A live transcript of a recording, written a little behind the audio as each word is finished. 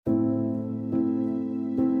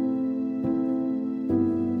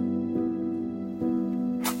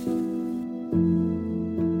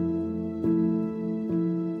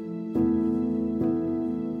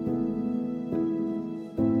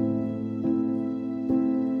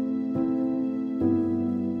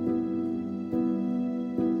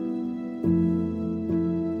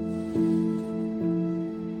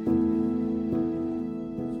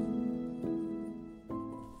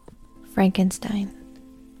Frankenstein,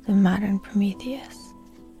 the Modern Prometheus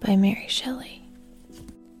by Mary Shelley.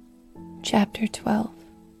 Chapter 12.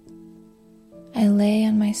 I lay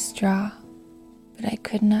on my straw, but I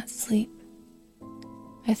could not sleep.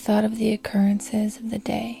 I thought of the occurrences of the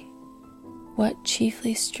day. What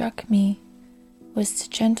chiefly struck me was the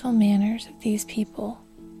gentle manners of these people,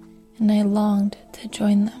 and I longed to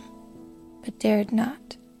join them, but dared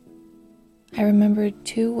not. I remembered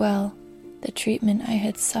too well the treatment I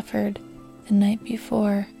had suffered the night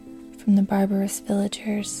before from the barbarous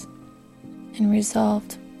villagers, and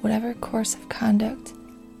resolved whatever course of conduct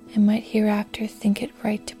I might hereafter think it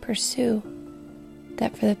right to pursue,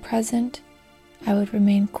 that for the present I would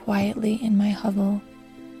remain quietly in my hovel,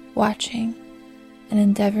 watching and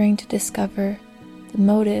endeavoring to discover the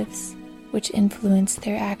motives which influenced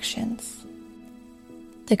their actions.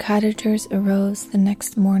 The cottagers arose the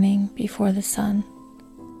next morning before the sun.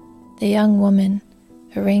 The young woman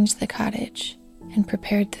arranged the cottage and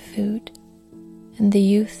prepared the food, and the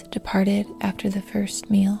youth departed after the first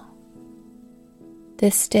meal.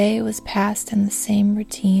 This day was passed in the same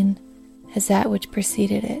routine as that which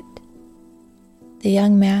preceded it. The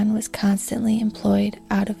young man was constantly employed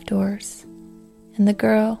out of doors, and the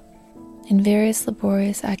girl in various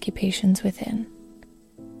laborious occupations within.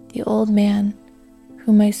 The old man,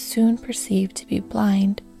 whom I soon perceived to be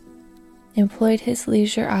blind, employed his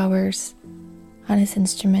leisure hours on his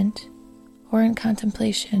instrument or in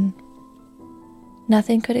contemplation.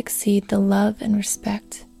 Nothing could exceed the love and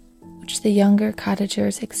respect which the younger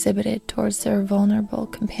cottagers exhibited towards their vulnerable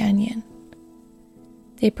companion.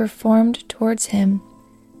 They performed towards him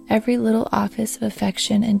every little office of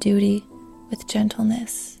affection and duty with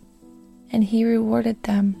gentleness, and he rewarded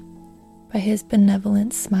them by his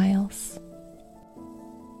benevolent smiles.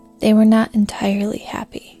 They were not entirely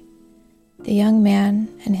happy. The young man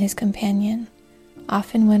and his companion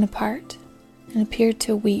often went apart and appeared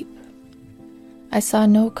to weep. I saw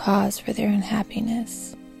no cause for their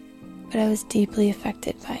unhappiness, but I was deeply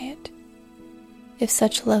affected by it. If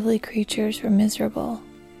such lovely creatures were miserable,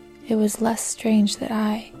 it was less strange that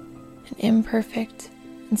I, an imperfect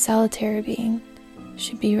and solitary being,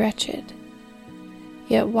 should be wretched.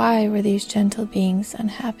 Yet why were these gentle beings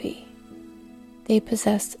unhappy? They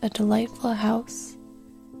possessed a delightful house,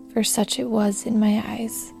 for such it was in my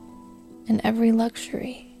eyes, and every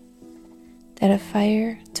luxury, that a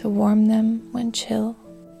fire to warm them when chill,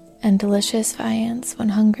 and delicious viands when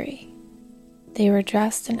hungry. They were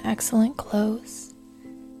dressed in excellent clothes,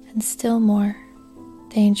 and still more,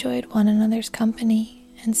 they enjoyed one another's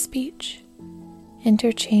company and speech,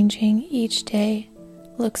 interchanging each day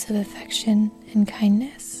looks of affection and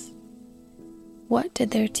kindness. What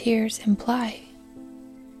did their tears imply?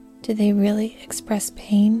 Did they really express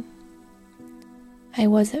pain? I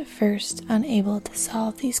was at first unable to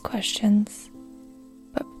solve these questions,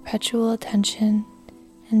 but perpetual attention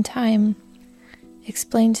and time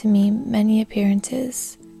explained to me many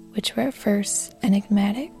appearances which were at first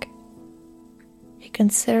enigmatic. A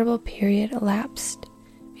considerable period elapsed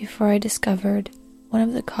before I discovered one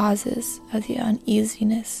of the causes of the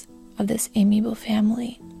uneasiness of this amiable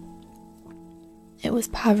family. It was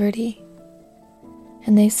poverty,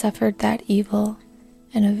 and they suffered that evil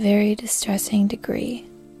in a very distressing degree.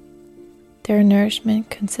 Their nourishment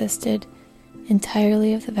consisted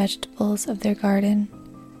entirely of the vegetables of their garden,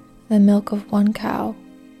 the milk of one cow,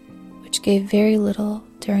 which gave very little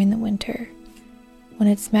during the winter, when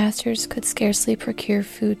its masters could scarcely procure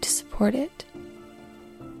food to support it.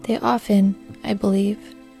 They often, I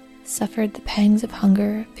believe, suffered the pangs of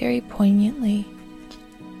hunger very poignantly,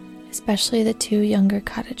 especially the two younger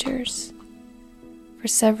cottagers. For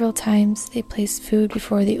several times they placed food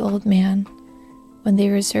before the old man when they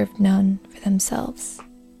reserved none for themselves.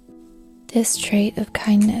 This trait of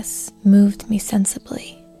kindness moved me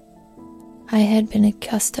sensibly. I had been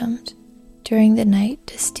accustomed during the night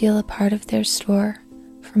to steal a part of their store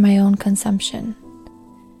for my own consumption,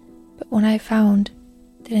 but when I found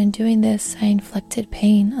that in doing this I inflicted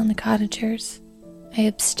pain on the cottagers, I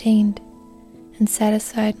abstained and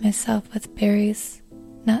satisfied myself with berries,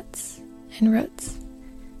 nuts, and roots,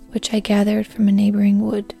 which I gathered from a neighboring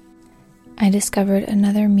wood. I discovered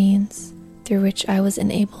another means through which I was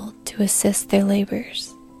enabled to assist their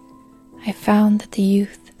labors. I found that the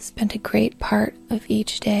youth spent a great part of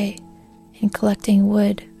each day in collecting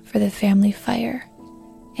wood for the family fire,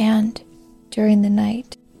 and during the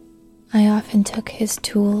night I often took his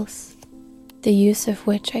tools, the use of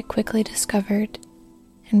which I quickly discovered,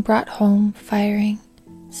 and brought home firing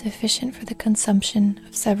sufficient for the consumption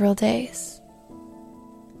of several days.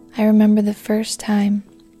 I remember the first time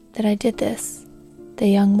that I did this, the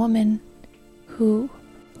young woman, who,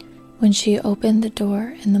 when she opened the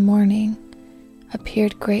door in the morning,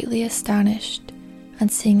 appeared greatly astonished on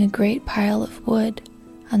seeing a great pile of wood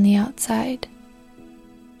on the outside.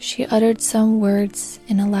 She uttered some words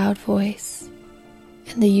in a loud voice,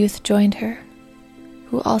 and the youth joined her,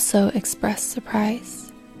 who also expressed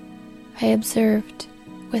surprise. I observed,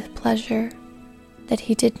 with pleasure, that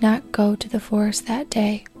he did not go to the forest that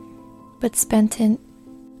day, but spent it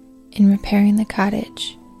in repairing the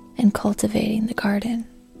cottage and cultivating the garden.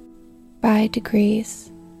 By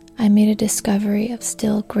degrees, I made a discovery of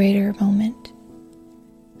still greater moment.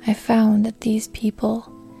 I found that these people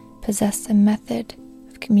possessed a method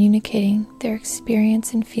of communicating their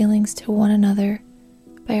experience and feelings to one another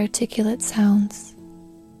by articulate sounds.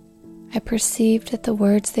 I perceived that the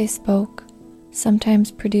words they spoke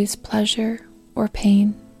sometimes produced pleasure or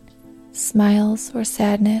pain, smiles or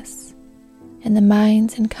sadness, in the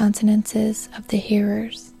minds and countenances of the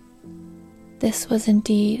hearers. This was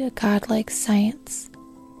indeed a godlike science,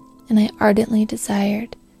 and I ardently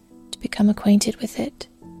desired to become acquainted with it.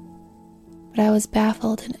 But I was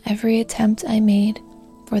baffled in every attempt I made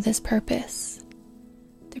for this purpose.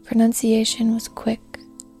 The pronunciation was quick,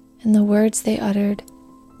 and the words they uttered,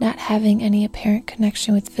 not having any apparent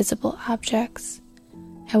connection with visible objects,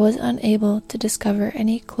 I was unable to discover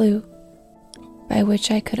any clue by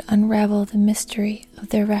which I could unravel the mystery of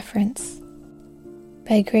their reference.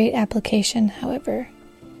 By great application, however,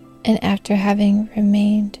 and after having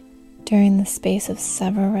remained during the space of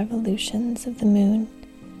several revolutions of the moon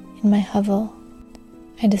in my hovel,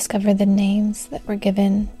 I discovered the names that were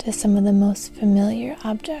given to some of the most familiar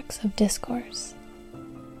objects of discourse.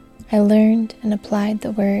 I learned and applied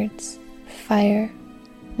the words fire,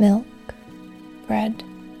 milk, bread,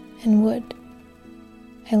 and wood.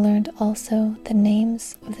 I learned also the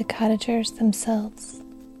names of the cottagers themselves.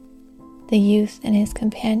 The youth and his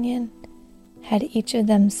companion had each of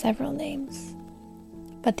them several names,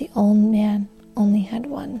 but the old man only had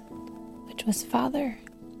one, which was father.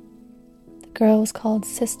 The girl was called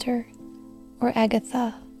sister or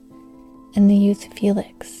Agatha, and the youth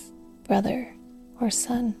Felix, brother or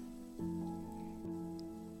son.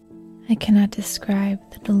 I cannot describe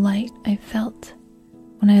the delight I felt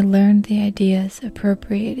when I learned the ideas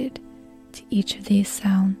appropriated to each of these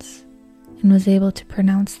sounds and was able to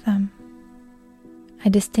pronounce them. I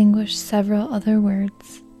distinguished several other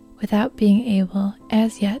words without being able,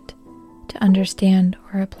 as yet, to understand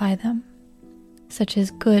or apply them, such as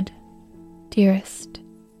good, dearest,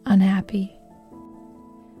 unhappy.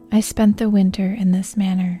 I spent the winter in this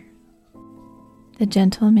manner. The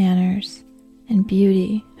gentle manners and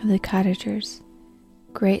beauty of the cottagers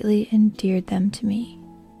greatly endeared them to me.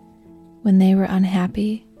 When they were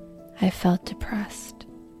unhappy, I felt depressed.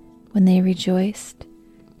 When they rejoiced,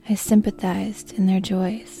 I sympathized in their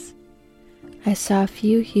joys. I saw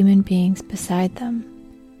few human beings beside them,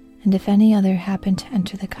 and if any other happened to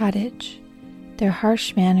enter the cottage, their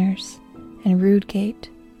harsh manners and rude gait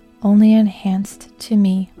only enhanced to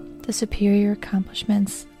me the superior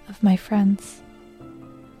accomplishments of my friends.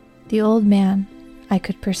 The old man, I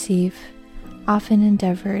could perceive, often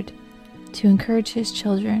endeavored to encourage his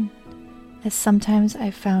children, as sometimes I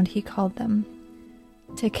found he called them,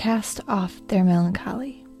 to cast off their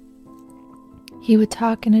melancholy. He would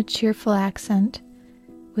talk in a cheerful accent,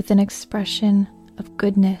 with an expression of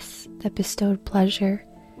goodness that bestowed pleasure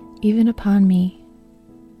even upon me.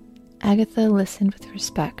 Agatha listened with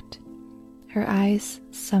respect, her eyes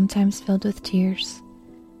sometimes filled with tears,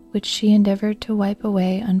 which she endeavored to wipe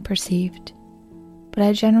away unperceived, but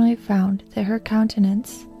I generally found that her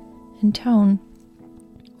countenance and tone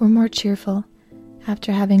were more cheerful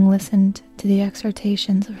after having listened to the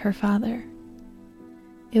exhortations of her father.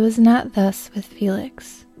 It was not thus with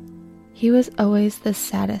Felix. He was always the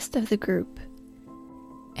saddest of the group,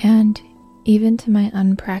 and even to my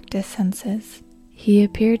unpracticed senses, he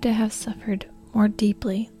appeared to have suffered more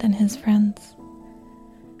deeply than his friends.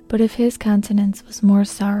 But if his countenance was more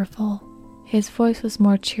sorrowful, his voice was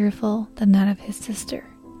more cheerful than that of his sister,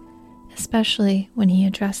 especially when he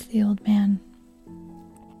addressed the old man.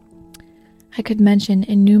 I could mention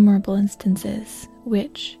innumerable instances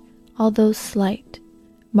which, although slight,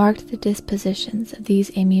 marked the dispositions of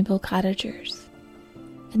these amiable cottagers.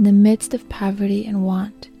 In the midst of poverty and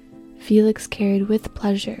want, Felix carried with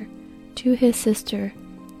pleasure to his sister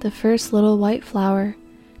the first little white flower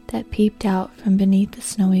that peeped out from beneath the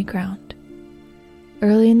snowy ground.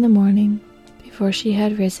 Early in the morning, before she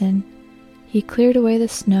had risen, he cleared away the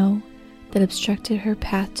snow that obstructed her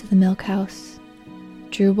path to the milk house,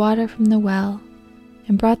 drew water from the well,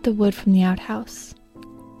 and brought the wood from the outhouse,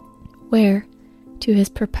 where, to his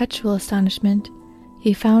perpetual astonishment,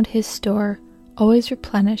 he found his store always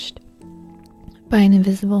replenished by an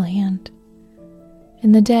invisible hand.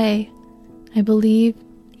 In the day, I believe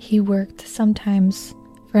he worked sometimes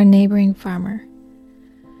for a neighboring farmer,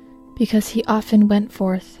 because he often went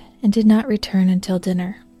forth and did not return until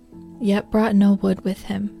dinner, yet brought no wood with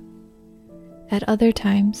him. At other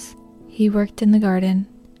times, he worked in the garden,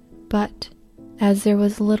 but, as there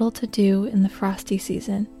was little to do in the frosty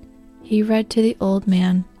season, he read to the old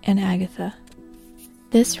man and Agatha.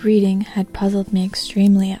 This reading had puzzled me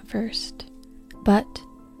extremely at first, but,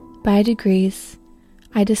 by degrees,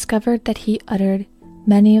 I discovered that he uttered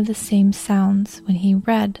many of the same sounds when he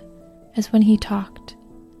read as when he talked.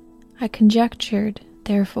 I conjectured,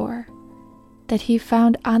 therefore, that he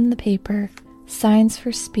found on the paper signs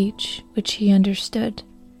for speech which he understood,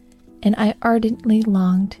 and I ardently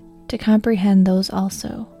longed to comprehend those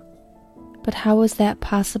also. But how was that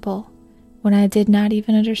possible when I did not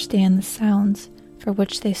even understand the sounds for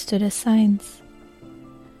which they stood as signs?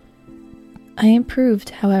 I improved,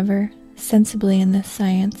 however, sensibly in this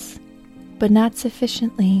science, but not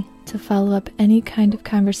sufficiently to follow up any kind of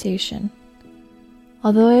conversation,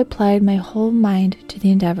 although I applied my whole mind to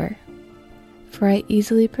the endeavor, for I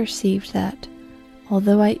easily perceived that,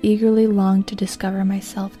 although I eagerly longed to discover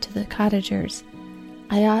myself to the cottagers,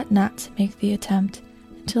 I ought not to make the attempt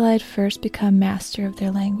until I had first become master of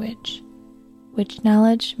their language, which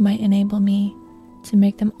knowledge might enable me to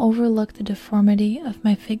make them overlook the deformity of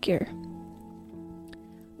my figure.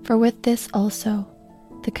 For with this also,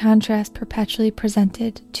 the contrast perpetually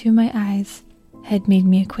presented to my eyes had made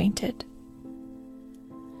me acquainted.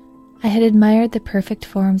 I had admired the perfect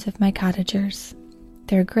forms of my cottagers,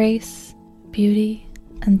 their grace, beauty,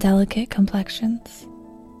 and delicate complexions.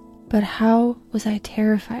 But how was I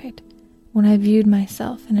terrified when I viewed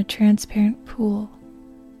myself in a transparent pool?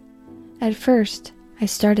 At first, I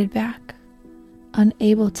started back,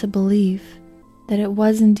 unable to believe that it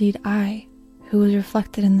was indeed I who was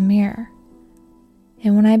reflected in the mirror.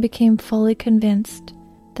 And when I became fully convinced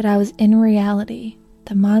that I was in reality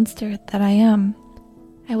the monster that I am,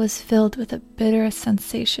 I was filled with the bitterest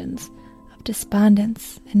sensations of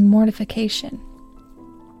despondence and mortification.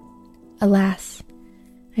 Alas,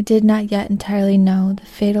 I did not yet entirely know the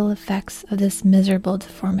fatal effects of this miserable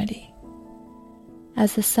deformity.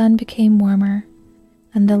 As the sun became warmer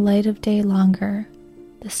and the light of day longer,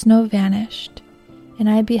 the snow vanished, and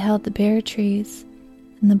I beheld the bare trees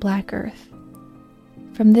and the black earth.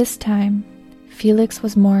 From this time, Felix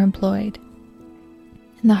was more employed,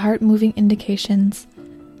 and the heart-moving indications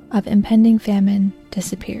of impending famine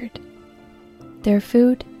disappeared. Their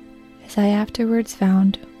food, as I afterwards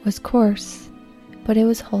found, was coarse, but it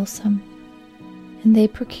was wholesome, and they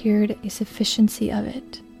procured a sufficiency of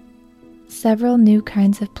it. Several new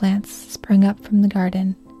kinds of plants sprung up from the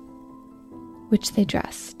garden, which they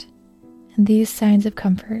dressed, and these signs of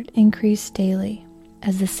comfort increased daily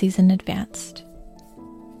as the season advanced.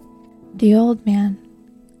 The old man,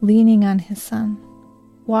 leaning on his son,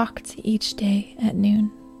 walked each day at noon,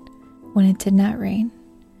 when it did not rain,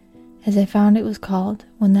 as I found it was called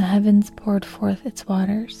when the heavens poured forth its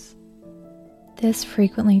waters. This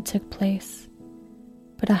frequently took place,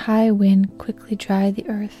 but a high wind quickly dried the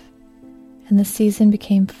earth, and the season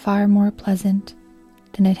became far more pleasant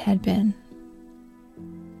than it had been.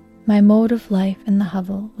 My mode of life in the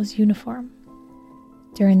hovel was uniform.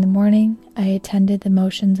 During the morning, I attended the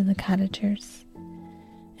motions of the cottagers,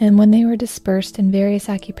 and when they were dispersed in various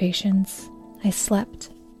occupations, I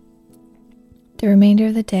slept. The remainder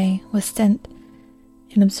of the day was spent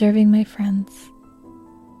in observing my friends.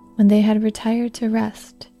 When they had retired to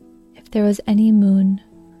rest, if there was any moon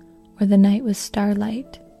or the night was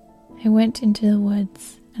starlight, I went into the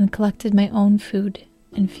woods and collected my own food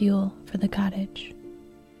and fuel for the cottage.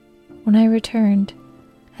 When I returned,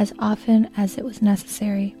 as often as it was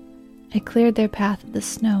necessary, I cleared their path of the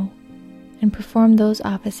snow and performed those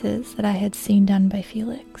offices that I had seen done by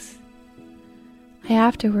Felix. I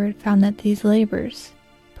afterward found that these labors,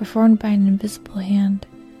 performed by an invisible hand,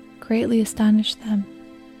 greatly astonished them,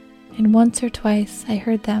 and once or twice I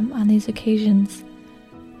heard them on these occasions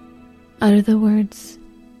utter the words,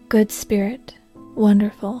 "Good spirit,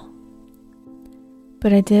 wonderful."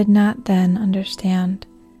 But I did not then understand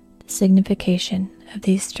the signification of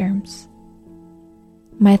these terms.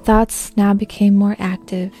 My thoughts now became more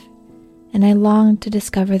active, and I longed to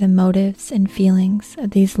discover the motives and feelings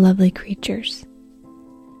of these lovely creatures.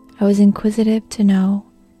 I was inquisitive to know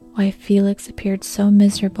why Felix appeared so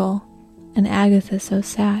miserable and Agatha so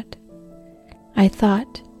sad. I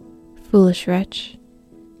thought, foolish wretch,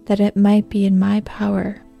 that it might be in my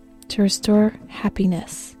power to restore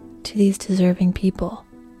happiness to these deserving people.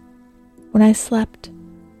 When I slept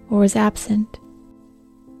or was absent,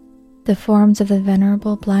 the The forms of the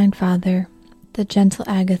venerable blind father, the gentle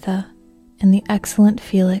Agatha, and the excellent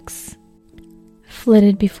Felix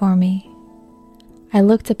flitted before me. I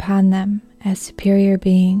looked upon them as superior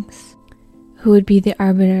beings who would be the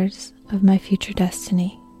arbiters of my future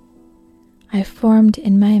destiny. I formed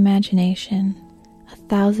in my imagination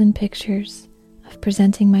 1,000 pictures of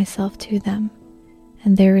presenting myself to them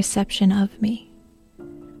and their reception of me.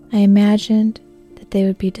 I imagined that they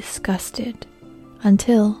would be disgusted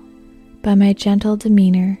until, by my gentle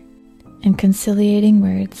demeanor and conciliating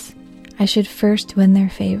words, I should first win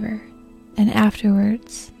their favor and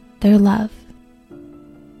afterwards their love.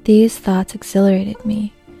 These thoughts exhilarated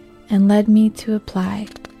me and led me to apply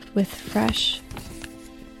with fresh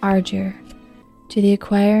ardor to the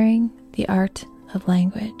acquiring the art of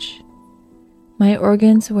language. My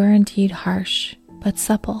organs were indeed harsh but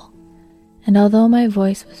supple, and although my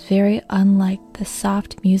voice was very unlike the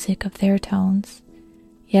soft music of their tones,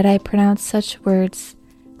 yet I pronounced such words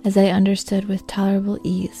as I understood with tolerable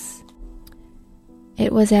ease.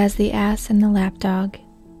 It was as the ass and the lapdog,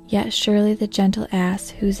 yet surely the gentle ass,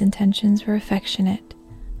 whose intentions were affectionate,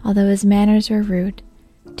 although his manners were rude,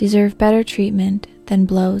 deserved better treatment than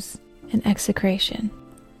blows and execration.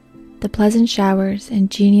 The pleasant showers and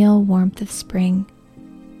genial warmth of spring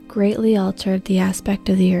greatly altered the aspect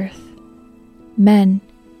of the earth. Men,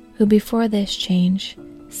 who before this change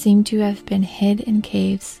seemed to have been hid in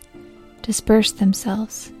caves, dispersed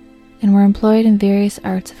themselves and were employed in various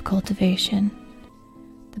arts of cultivation.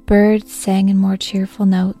 The birds sang in more cheerful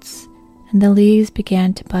notes, and the leaves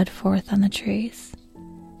began to bud forth on the trees.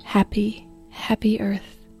 Happy, happy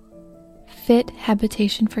earth, fit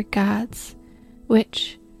habitation for gods,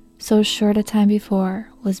 which, so short a time before,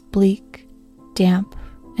 was bleak, damp,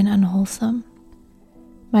 and unwholesome.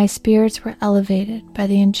 My spirits were elevated by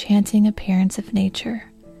the enchanting appearance of nature.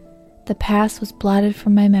 The past was blotted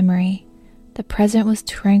from my memory, the present was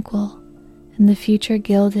tranquil, and the future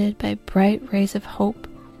gilded by bright rays of hope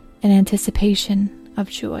and anticipation of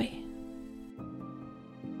joy.